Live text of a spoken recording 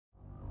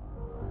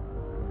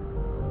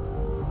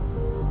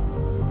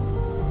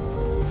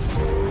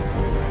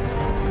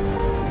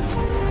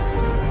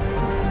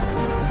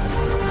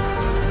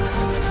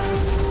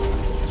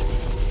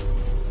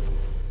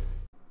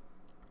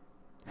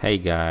Hey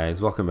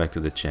guys, welcome back to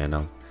the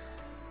channel.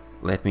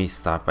 Let me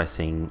start by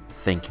saying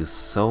thank you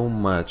so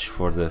much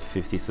for the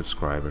 50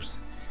 subscribers.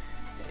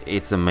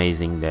 It's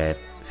amazing that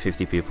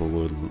 50 people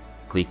will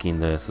click in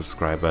the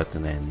subscribe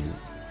button and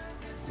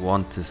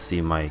want to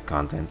see my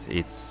content.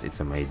 It's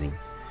amazing.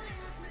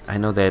 I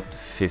know that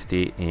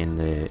 50 in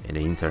the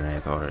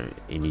internet or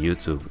in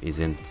YouTube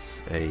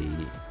isn't a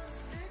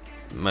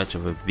much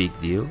of a big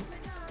deal,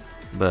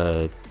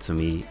 but to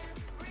me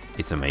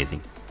it's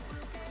amazing.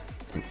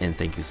 And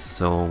thank you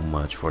so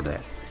much for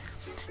that.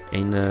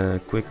 In a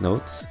quick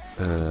note,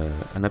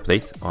 an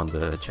update on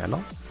the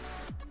channel.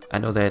 I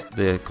know that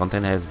the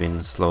content has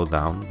been slowed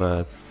down,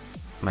 but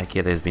my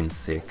kid has been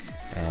sick,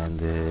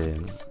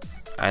 and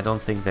I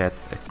don't think that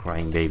a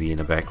crying baby in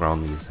the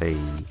background is a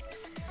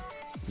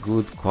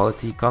good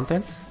quality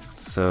content.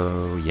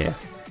 So yeah,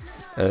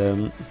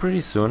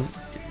 pretty soon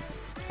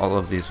all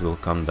of this will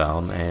come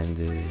down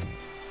and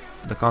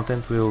the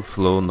content will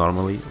flow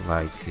normally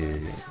like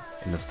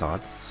in the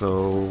start.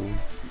 So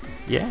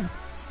yeah,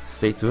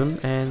 stay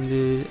tuned, and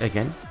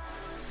again,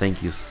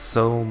 thank you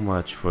so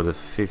much for the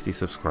 50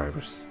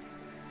 subscribers.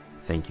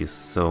 Thank you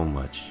so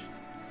much,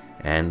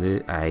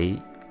 and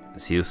I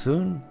see you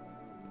soon.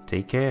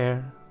 Take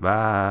care.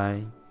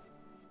 Bye.